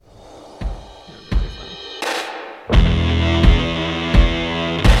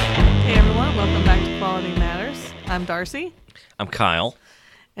I'm Darcy, I'm Kyle.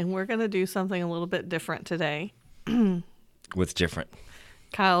 and we're going to do something a little bit different today. What's different?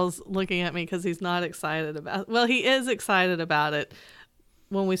 Kyle's looking at me because he's not excited about it. Well, he is excited about it.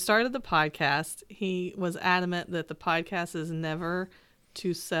 When we started the podcast, he was adamant that the podcast is never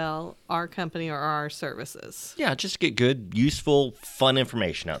to sell our company or our services. Yeah, just get good, useful, fun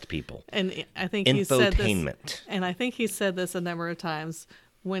information out to people. And I think he said this, Infotainment. and I think he said this a number of times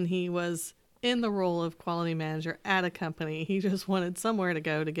when he was in the role of quality manager at a company. He just wanted somewhere to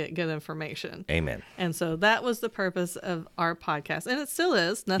go to get good information. Amen. And so that was the purpose of our podcast. And it still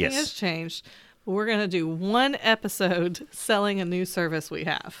is. Nothing Yes. has changed. But we're going to do one episode selling a new service we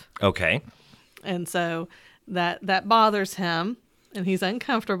have. Okay. And so that bothers him, and he's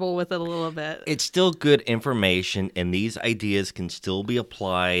uncomfortable with it a little bit. It's still good information, and these ideas can still be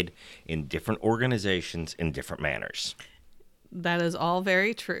applied in different organizations in different manners. That is all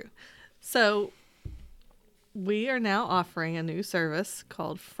very true. So we are now offering a new service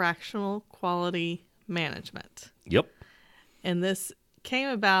called Fractional Quality Management. Yep. And this came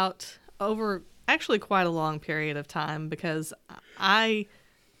about over actually quite a long period of time because I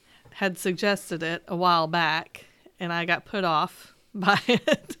had suggested it a while back and I got put off by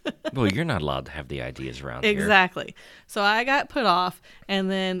it. Well, you're not allowed to have the ideas around here. Exactly. So I got put off,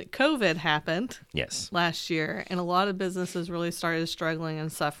 and then COVID happened Yes. last year, and a lot of businesses really started struggling and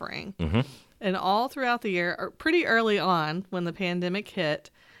suffering. Mm-hmm. And all throughout the year, or pretty early on when the pandemic hit,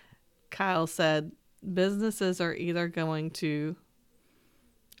 Kyle said businesses are either going to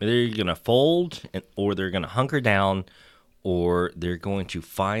They're going to fold, or they're going to hunker down, or they're going to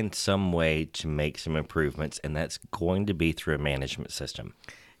find some way to make some improvements, and that's going to be through a management system.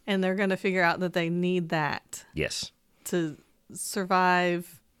 and they're going to figure out that they need that Yes. to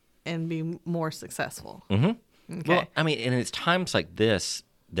survive and be more successful. Mm-hmm. Okay. Well, I mean, and it's times like this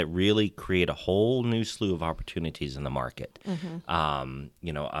that really create a whole new slew of opportunities in the market. I'm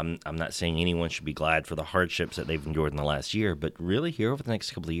not saying anyone should be glad for the hardships that they've endured in the last year, but really here over the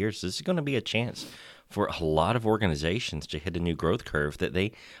next couple of years, this is going to be a chance for a lot of organizations to hit a new growth curve that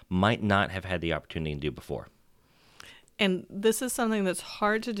they might not have had the opportunity to do before. And this is something that's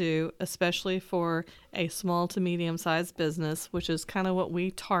hard to do, especially for a small to medium-sized business, which is kind of what we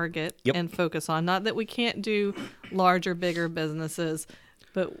target Yep. and focus on. Not that we can't do larger, bigger businesses,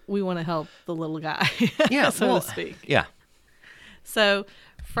 but we want to help the little guy, Yeah, so well, to speak. Yeah. So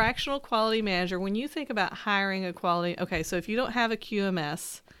fractional quality manager, when you think about hiring a quality, okay, so if you don't have a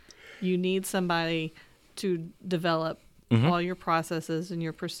QMS, you need somebody to develop all your processes and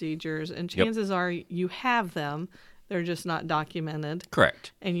your procedures, and Yep. chances are you have them. They're just not documented.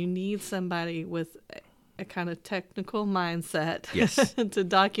 Correct. And you need somebody with a kind of technical mindset Yes. to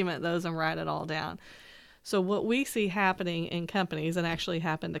document those and write it all down. So what we see happening in companies, and actually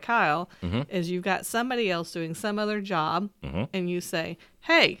happened to Kyle, is you've got somebody else doing some other job, and you say,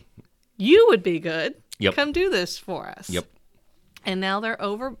 hey, you would be good. Yep. Come do this for us. Yep. And now they're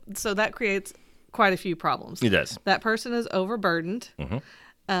over. So that creates quite a few problems. It does. That person is overburdened.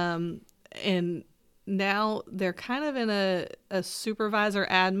 And now they're kind of in a supervisor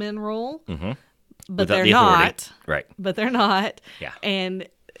admin role, but Without they're the authority. not. Right. But they're not. Yeah. And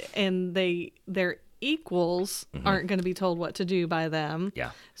their equals aren't going to be told what to do by them.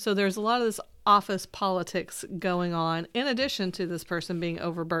 Yeah. So there's a lot of this office politics going on in addition to this person being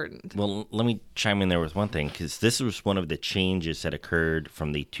overburdened. Well, let me chime in there with one thing, because this was one of the changes that occurred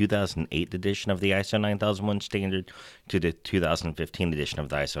from the 2008 edition of the ISO 9001 standard to the 2015 edition of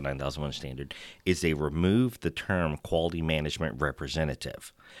the ISO 9001 standard, is they removed the term quality management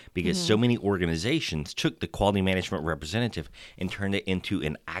representative, because so many organizations took the quality management representative and turned it into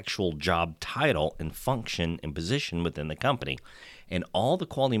an actual job title and function and position within the company. And all the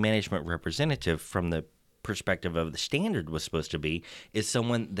quality management representative from the perspective of the standard was supposed to be is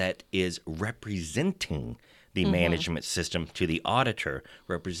someone that is representing the management system to the auditor,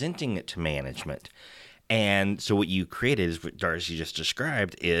 representing it to management. And so what you created is what Darcy just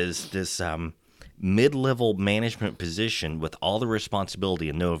described is this mid-level management position with all the responsibility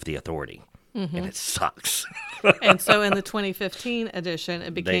and no of the authority. And it sucks. And so in the 2015 edition,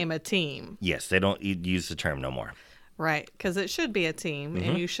 it became a team. Yes, they don't use the term no more. Right, because it should be a team,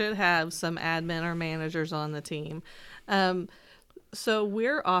 and you should have some admin or managers on the team. So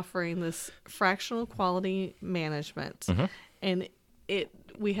we're offering this fractional quality management, and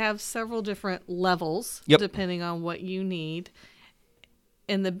we have several different levels depending on what you need.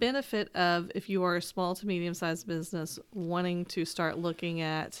 And the benefit of, if you are a small to medium-sized business wanting to start looking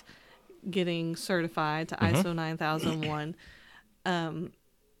at getting certified to ISO 9001,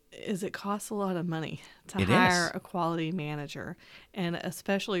 is it costs a lot of money to hire a quality manager. And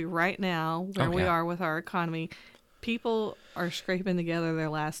especially right now, where we are with our economy, people are scraping together their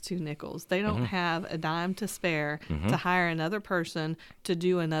last 2 nickels. They don't have a dime to spare to hire another person to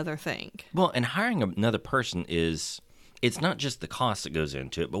do another thing. Well, and hiring another person it's not just the cost that goes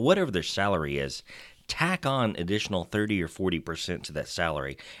into it, but whatever their salary is, tack on additional 30 or 40% to that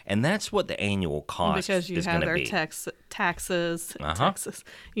salary, and that's what the annual cost because you is have going to their be. taxes,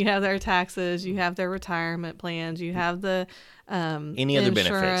 you have their taxes, you have their retirement plans, you have the Any other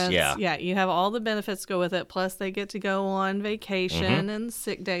insurance. benefits, yeah. You have all the benefits go with it. Plus, they get to go on vacation and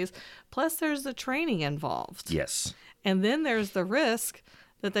sick days. Plus, there's the training involved. Yes. And then there's the risk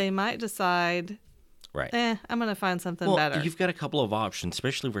that they might decide, Right. I'm going to find something better. You've got a couple of options,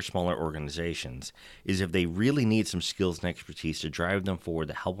 especially for smaller organizations, is if they really need some skills and expertise to drive them forward,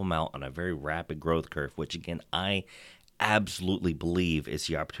 to help them out on a very rapid growth curve, which, again, I absolutely believe is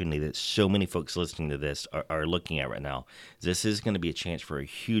the opportunity that so many folks listening to this are looking at right now. This is going to be a chance for a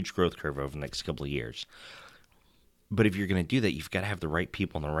huge growth curve over the next couple of years. But if you're going to do that, you've got to have the right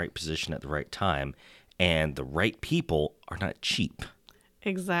people in the right position at the right time, and the right people are not cheap.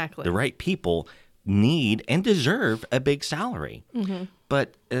 Exactly. The right people need and deserve a big salary.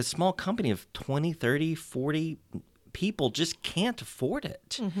 But a small company of 20, 30, 40 people just can't afford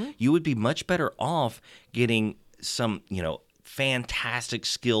it. You would be much better off getting some, fantastic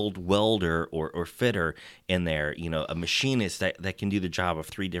skilled welder or fitter in there, a machinist that can do the job of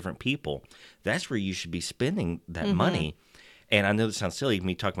 3 different people. That's where you should be spending that money. And I know this sounds silly,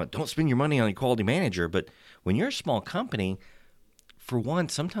 me talking about don't spend your money on your quality manager, but when you're a small company, for one,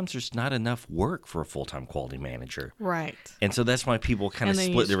 sometimes there's not enough work for a full-time quality manager. Right. And so that's why people kind of And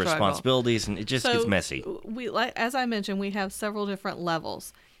then split you their struggle. responsibilities, and it just gets messy. As I mentioned, we have several different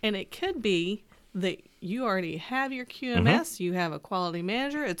levels. And it could be that you already have your QMS, you have a quality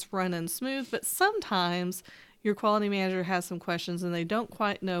manager, it's running smooth, but sometimes your quality manager has some questions and they don't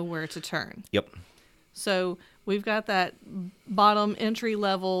quite know where to turn. Yep. So we've got that bottom entry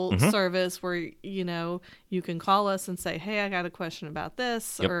level service where, you can call us and say, hey, I got a question about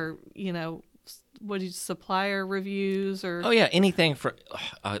this, or, what do you, supplier reviews or... Oh, yeah, anything for...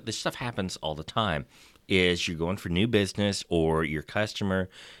 this stuff happens all the time, is you're going for new business or your customer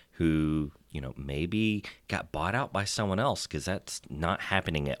who, maybe got bought out by someone else, because that's not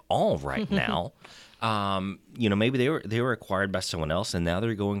happening at all right now. Maybe they were acquired by someone else, and now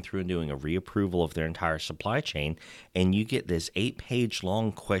they're going through and doing a reapproval of their entire supply chain, and you get this 8-page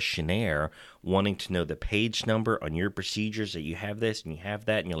long questionnaire wanting to know the page number on your procedures, that you have this and you have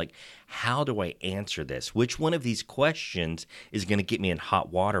that, and you're like, how do I answer this? Which one of these questions is going to get me in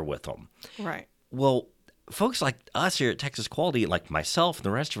hot water with them? Right. Well, folks like us here at Texas Quality, like myself and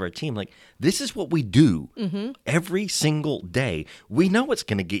the rest of our team, this is what we do every single day. We know it's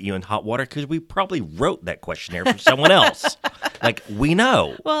going to get you in hot water because we probably wrote that questionnaire for someone else. We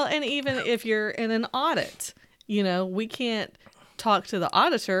know. Well, and even if you're in an audit, we can't talk to the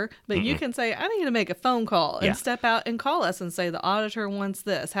auditor, but you can say, I need to make a phone call and step out and call us and say, the auditor wants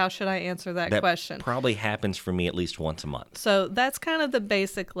this. How should I answer that question? Probably happens for me at least once a month. So that's kind of the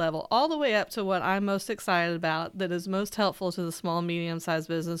basic level, all the way up to what I'm most excited about, that is most helpful to the small, medium-sized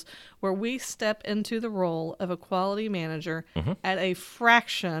business, where we step into the role of a quality manager at a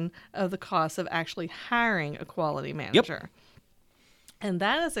fraction of the cost of actually hiring a quality manager. And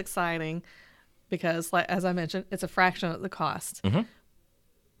that is exciting because, as I mentioned, it's a fraction of the cost.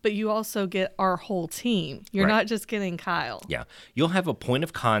 But you also get our whole team. You're not just getting Kyle. Yeah. You'll have a point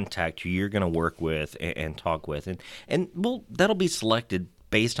of contact who you're going to work with and talk with. And that'll be selected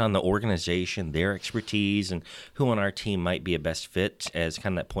based on the organization, their expertise, and who on our team might be a best fit as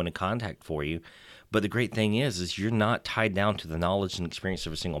kind of that point of contact for you. But the great thing is you're not tied down to the knowledge and experience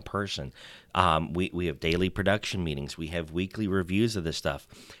of a single person. We have daily production meetings. We have weekly reviews of this stuff.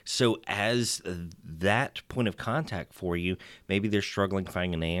 So as that point of contact for you, maybe they're struggling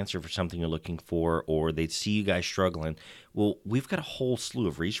finding an answer for something you're looking for, or they see you guys struggling. Well, we've got a whole slew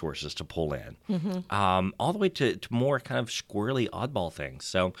of resources to pull in, all the way to more kind of squirrely oddball things.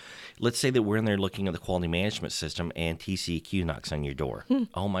 So let's say that we're in there looking at the quality management system and TCEQ knocks on your door.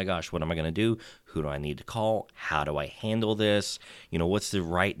 Oh my gosh, what am I going to do? Who do I need to call? How do I handle this? What's the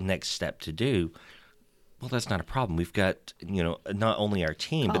right next step to do? Well, that's not a problem. We've got, not only our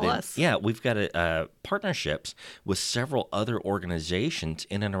team, but we've got partnerships with several other organizations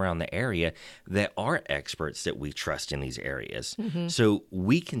in and around the area that are experts that we trust in these areas. So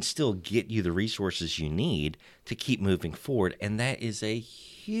we can still get you the resources you need to keep moving forward, and that is a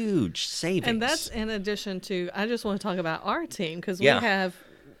huge savings. And that's in addition to, I just want to talk about our team, because we have,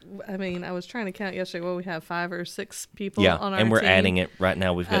 I was trying to count yesterday. Well, we have 5 or 6 people on our team. And we're adding it right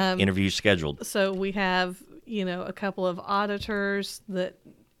now. We've got interviews scheduled. So we have, a couple of auditors that,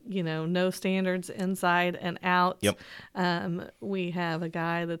 know standards inside and out. Yep. We have a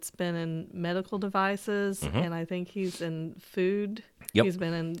guy that's been in medical devices, and I think he's in food. Yep. He's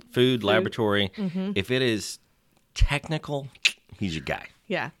been in food. Laboratory. If it is technical, he's your guy.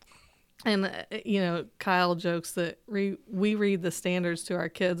 Yeah. And, Kyle jokes that we read the standards to our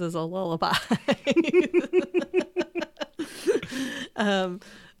kids as a lullaby.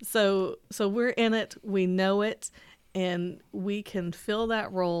 So we're in it, we know it, and we can fill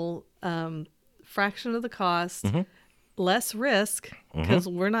that role, fraction of the cost, less risk, because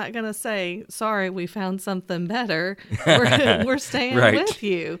we're not going to say, sorry, we found something better. We're staying with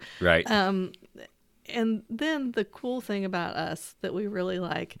you. Right. And then the cool thing about us that we really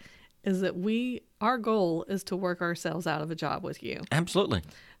like is that our goal is to work ourselves out of a job with you. Absolutely.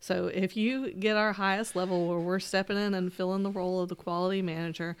 So if you get our highest level where we're stepping in and filling the role of the quality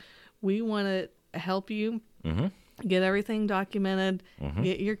manager, we want to help you get everything documented,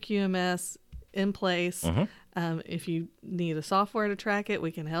 get your QMS in place. If you need a software to track it,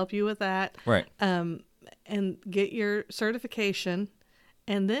 we can help you with that. Right. And get your certification.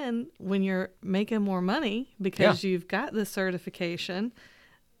 And then when you're making more money because you've got this certification,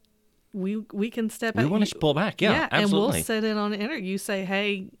 we can step in. We want to pull back. Yeah, absolutely. And we'll sit in on an interview. You say,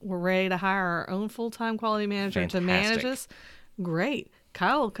 hey, we're ready to hire our own full-time quality manager to manage us. Great.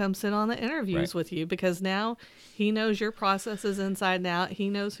 Kyle will come sit on the interviews with you because now he knows your processes inside and out. He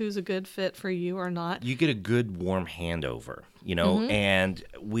knows who's a good fit for you or not. You get a good warm handover, and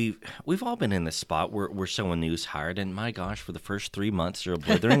we've all been in this spot where someone new's hired, and my gosh, for the first 3 months, they're a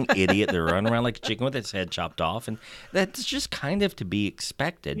blithering idiot. They're running around like a chicken with its head chopped off, and that's just kind of to be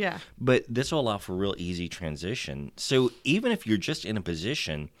expected. Yeah. But this will allow for a real easy transition. So even if you're just in a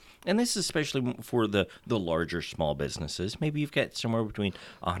position, and this is especially for the larger small businesses, maybe you've got somewhere between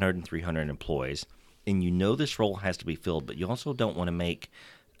 100 and 300 employees, and this role has to be filled, but you also don't want to make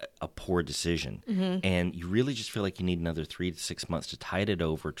a poor decision. And you really just feel like you need another 3 to 6 months to tide it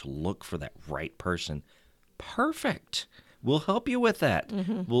over to look for that right person. Perfect. We'll help you with that.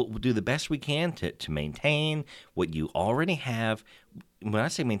 We'll do the best we can to maintain what you already have. When I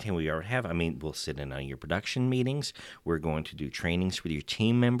say maintain what you already have, I mean we'll sit in on your production meetings. We're going to do trainings with your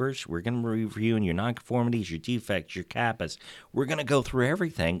team members. We're going to review your nonconformities, your defects, your CAPAs. We're going to go through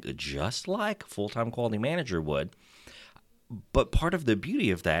everything just like a full-time quality manager would. But part of the beauty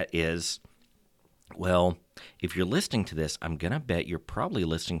of that is, well, if you're listening to this, I'm going to bet you're probably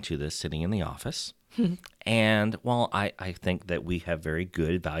listening to this sitting in the office. And while I think that we have very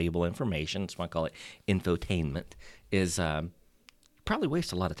good, valuable information, that's why I call it infotainment, is probably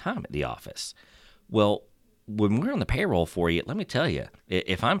waste a lot of time at the office. Well, when we're on the payroll for you, let me tell you,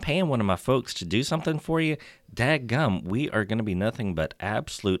 if I'm paying one of my folks to do something for you, dadgum, we are going to be nothing but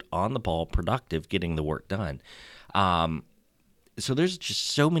absolute on-the-ball, productive, getting the work done. So there's just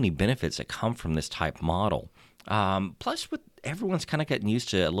so many benefits that come from this type model. Plus, with everyone's kind of getting used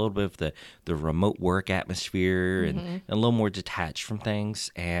to a little bit of the remote work atmosphere and a little more detached from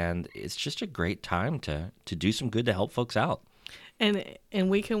things, and it's just a great time to do some good to help folks out. And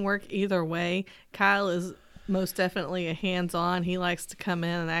we can work either way. Kyle is most definitely a hands-on. He likes to come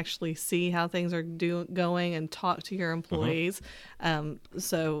in and actually see how things are going and talk to your employees.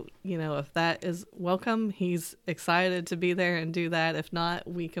 So, if that is welcome, he's excited to be there and do that. If not,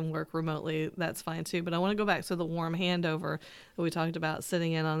 we can work remotely. That's fine too. But I want to go back to the warm handover that we talked about,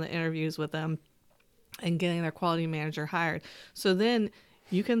 sitting in on the interviews with them and getting their quality manager hired. So then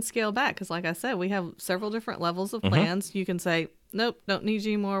you can scale back because, like I said, we have several different levels of plans. You can say, nope, don't need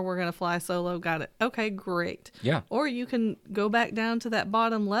you anymore. We're going to fly solo. Got it. Okay, great. Yeah. Or you can go back down to that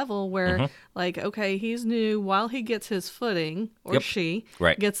bottom level where, okay, he's new. While he gets his footing, or she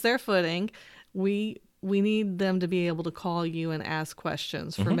gets their footing, we need them to be able to call you and ask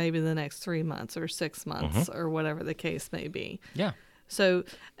questions for maybe the next 3 months or 6 months or whatever the case may be. Yeah. So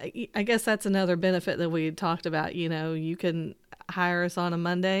I guess that's another benefit that we talked about. You can hire us on a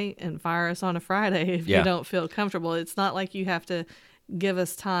Monday and fire us on a Friday if you don't feel comfortable. It's not like you have to give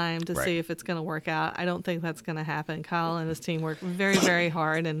us time to see if it's going to work out. I don't think that's going to happen. Kyle and his team work very, very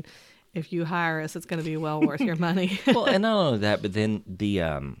hard, and if you hire us, it's going to be well worth your money. Well, and not only that, but then the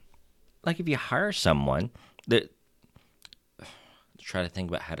like if you hire someone that, try to think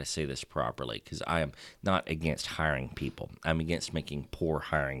about how to say this properly, because I am not against hiring people. I'm against making poor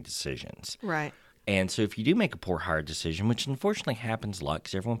hiring decisions. Right. And so if you do make a poor hire decision, which unfortunately happens a lot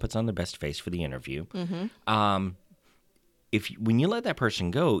because everyone puts on their best face for the interview, when you let that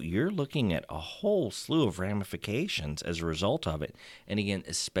person go, you're looking at a whole slew of ramifications as a result of it. And again,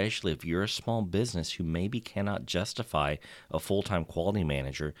 especially if you're a small business who maybe cannot justify a full-time quality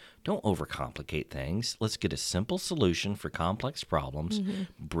manager, don't overcomplicate things. Let's get a simple solution for complex problems.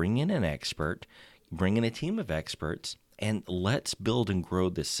 Bring in an expert, bring in a team of experts, and let's build and grow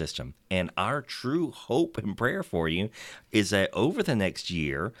this system. And our true hope and prayer for you is that over the next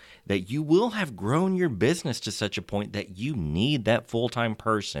year, that you will have grown your business to such a point that you need that full-time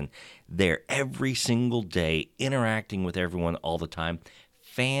person there every single day, interacting with everyone all the time.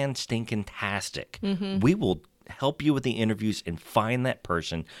 Fan-stinking-tastic. We will help you with the interviews and find that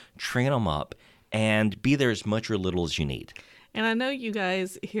person, train them up, and be there as much or little as you need. And I know you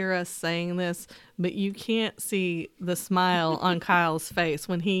guys hear us saying this, but you can't see the smile on Kyle's face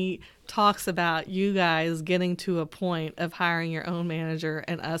when he talks about you guys getting to a point of hiring your own manager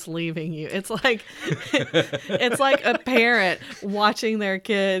and us leaving you. It's like a parent watching their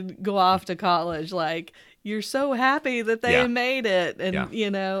kid go off to college. Like, you're so happy that they made it. And,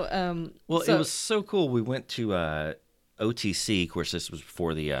 it was so cool. We went to OTC. Of course, this was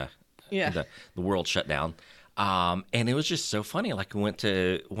before the world shut down. And it was just so funny. Like, we went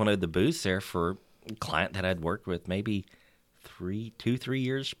to one of the booths there for a client that I'd worked with maybe 3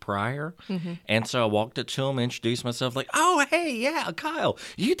 years prior. And so I walked up to him, introduced myself, like, oh, hey, yeah, Kyle,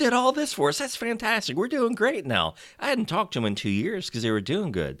 you did all this for us. That's fantastic. We're doing great now. I hadn't talked to him in 2 years because they were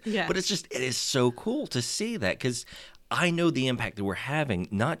doing good. Yeah. But it is so cool to see that, because I know the impact that we're having,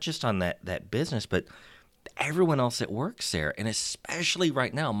 not just on that business, but everyone else that works there. And especially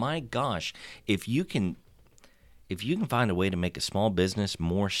right now, my gosh, if you can find a way to make a small business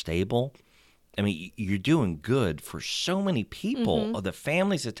more stable, I mean, you're doing good for so many people, the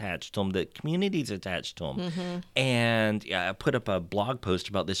families attached to them, the communities attached to them. And I put up a blog post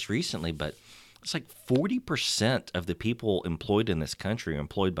about this recently, but it's like 40% of the people employed in this country are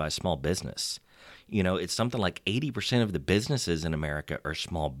employed by a small business. It's something like 80% of the businesses in America are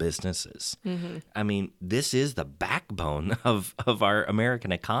small businesses. I mean, this is the backbone of our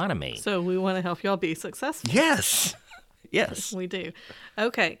American economy. So we want to help y'all be successful. Yes. Yes. We do.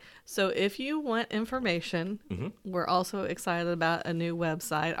 Okay. So if you want information, we're also excited about a new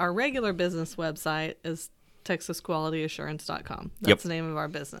website. Our regular business website is TexasQualityAssurance.com. That's the name of our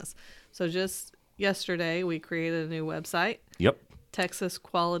business. So just yesterday, we created a new website. Yep.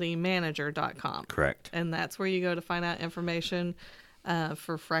 TexasQualityManager.com. Correct. And that's where you go to find out information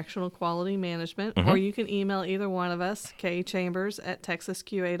for fractional quality management. Or you can email either one of us,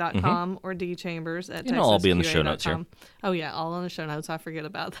 kchambers@TexasQA.com or dchambers@TexasQA.com. It'll all be in the show notes here. Oh, yeah, all in the show notes. I forget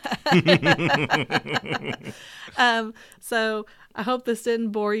about that. So I hope this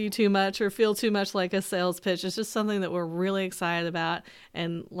didn't bore you too much or feel too much like a sales pitch. It's just something that we're really excited about.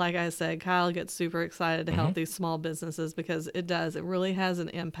 And like I said, Kyle gets super excited to help these small businesses because it does. It really has an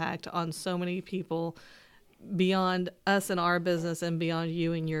impact on so many people beyond us and our business and beyond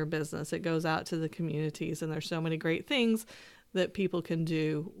you and your business. It goes out to the communities, and there's so many great things that people can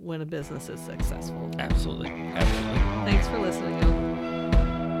do when a business is successful. Absolutely. Thanks for listening, y'all.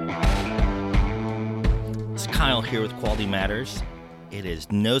 It's Kyle here with Quality Matters. It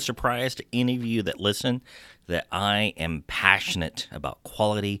is no surprise to any of you that listen that I am passionate about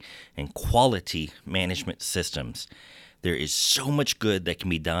quality and quality management systems. There is so much good that can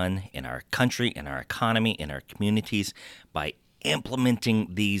be done in our country, in our economy, in our communities by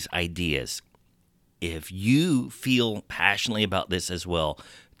implementing these ideas. If you feel passionately about this as well,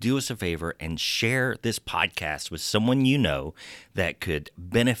 do us a favor and share this podcast with someone you know that could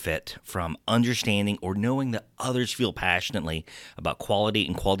benefit from understanding or knowing that others feel passionately about quality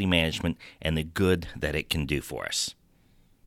and quality management and the good that it can do for us.